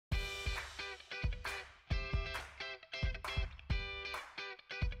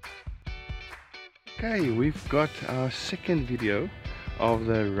Okay, we've got our second video of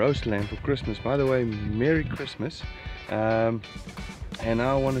the roast lamb for Christmas. By the way, Merry Christmas. And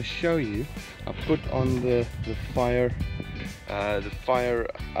I want to show you, I put on the fire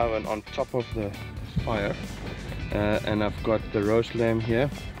oven on top of the fire, and I've got the roast lamb here.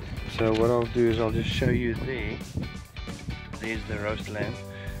 So what I'll do is I'll just show you there's the roast lamb.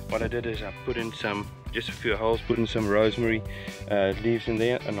 What I did is I put in just a few holes, put in some rosemary leaves in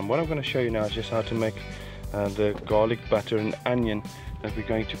there, and what I'm going to show you now is just how to make the garlic butter and onion that we're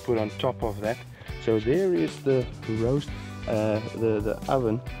going to put on top of that. So there is the roast, the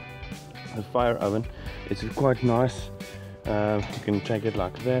oven, the fire oven. It's quite nice. You can take it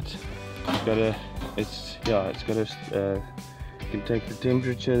like that. You can take the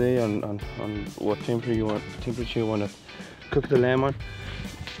temperature there on what temperature you want to cook the lamb on.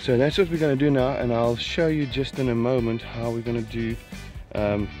 So that's what we're going to do now, and I'll show you just in a moment how we're going to do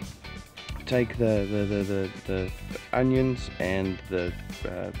take the onions and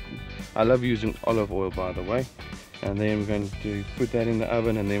I love using olive oil, by the way, and then we're going to put that in the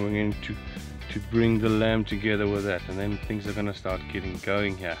oven, and then we're going to bring the lamb together with that, and then things are going to start getting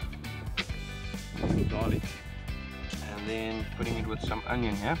going here. Garlic, and then putting it with some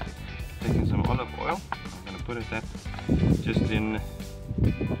onion here, taking some olive oil. I'm going to put that just in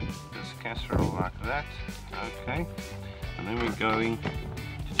this casserole like that. Okay, and then we're going to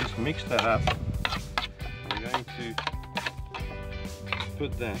just mix that up. We're going to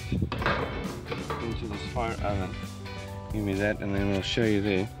put that into this fire oven. Give me that, and then I'll show you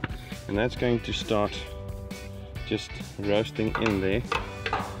there. And that's going to start just roasting in there.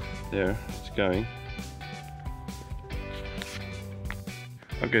 There, it's going.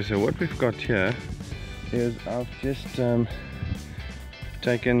 Okay, so what we've got here is I've just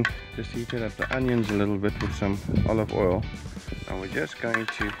heated up the onions a little bit with some olive oil, and we're just going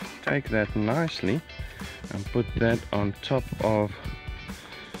to take that nicely and put that on top of,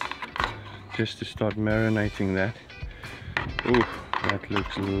 just to start marinating that. Ooh, that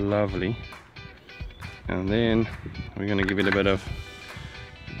looks lovely. And then we're going to give it a bit of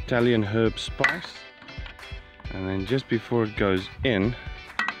Italian herb spice, and then just before it goes in,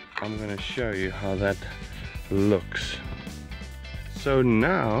 I'm going to show you how that looks. So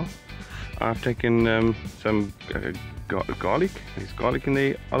now I've taken some garlic. There's garlic in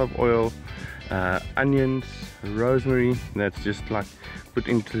there, olive oil, onions, rosemary. That's just like put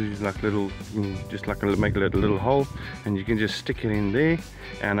into like little, just like make a little hole, and you can just stick it in there.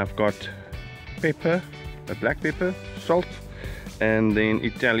 And I've got pepper, black pepper, salt, and then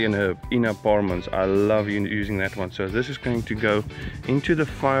Italian herb, Parmans. I love using that one. So this is going to go into the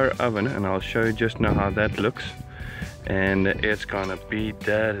fire oven, and I'll show you just now how that looks, and it's gonna be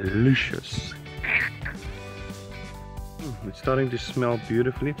delicious. It's starting to smell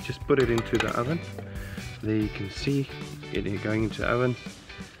beautifully. Just put it into the oven. There you can see it going into the oven.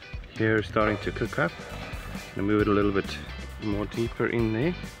 Here it's starting to cook up. I'm gonna move it a little bit more deeper in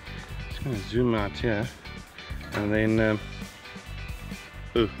there. Just gonna zoom out here, and then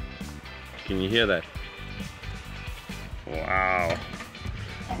ooh, can you hear that? Wow.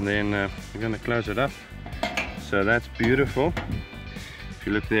 And then we're going to close it up. So that's beautiful. If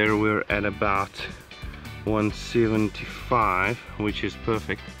you look there, we're at about 175, which is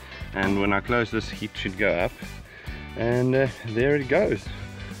perfect. And when I close this, heat should go up. And there it goes.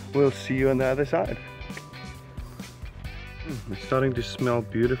 We'll see you on the other side. It's starting to smell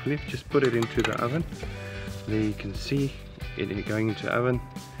beautifully. Just put it into the oven. There you can see it going into the oven.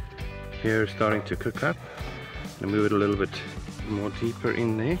 Here it's starting to cook up. I'm gonna move it a little bit more deeper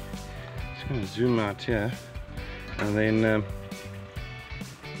in there. Just gonna zoom out here, and then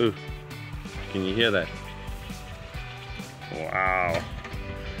ooh, can you hear that? Wow.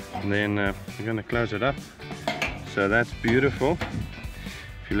 And then we're gonna close it up. So that's beautiful.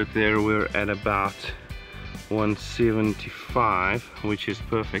 If you look there, we're at about 175, which is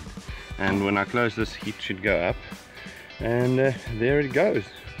perfect. And when I close this, heat should go up. And there it goes.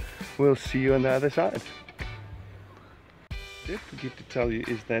 We'll see you on the other side. Did forget to tell you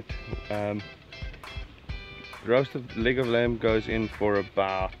is that roasted leg of lamb goes in for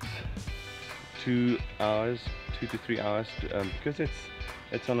about 2 to 3 hours, because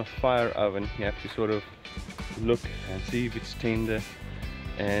it's on a fire oven. You have to sort of look and see if it's tender,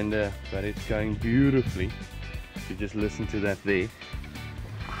 and but it's going beautifully. You just listen to that there.